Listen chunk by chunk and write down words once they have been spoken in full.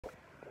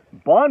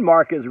Bond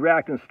market is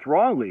reacting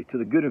strongly to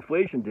the good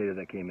inflation data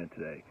that came in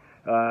today.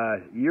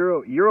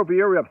 Year over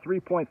year, we're up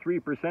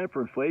 3.3%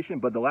 for inflation,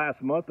 but the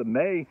last month of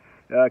May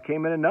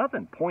came in at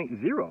nothing,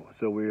 0.0.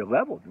 So we're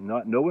leveled,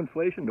 no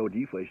inflation, no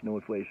deflation, no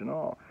inflation at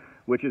all,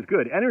 which is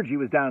good. Energy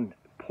was down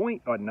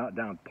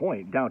down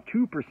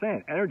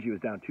 2%. Energy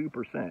was down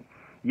 2%.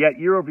 Yet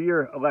year over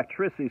year,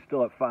 electricity is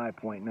still at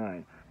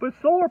 5.9. But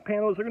solar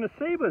panels are going to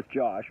save us,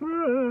 Josh.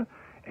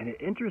 And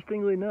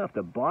interestingly enough,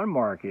 the bond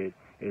market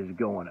is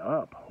going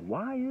up.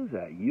 Why is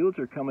that? Yields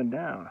are coming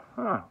down.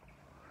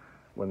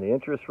 When the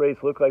interest rates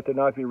look like they're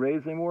not going to be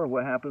raised anymore,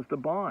 what happens to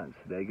bonds?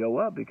 They go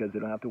up because they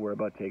don't have to worry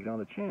about taking on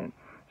the chin.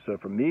 So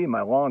for me,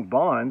 my long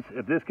bonds,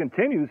 if this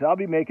continues, I'll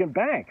be making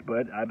bank.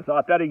 But I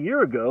thought that a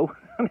year ago.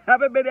 I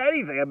haven't been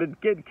anything. I've been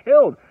getting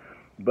killed.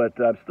 But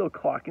I'm still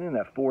clocking in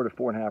that 4 to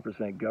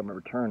 4.5% government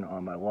return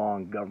on my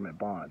long government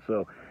bonds.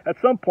 So at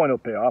some point it'll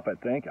pay off, I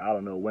think. I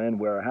don't know when,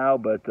 where, or how,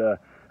 but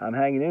I'm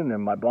hanging in there.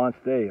 My bonds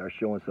today are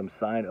showing some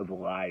sign of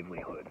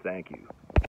livelihood. Thank you.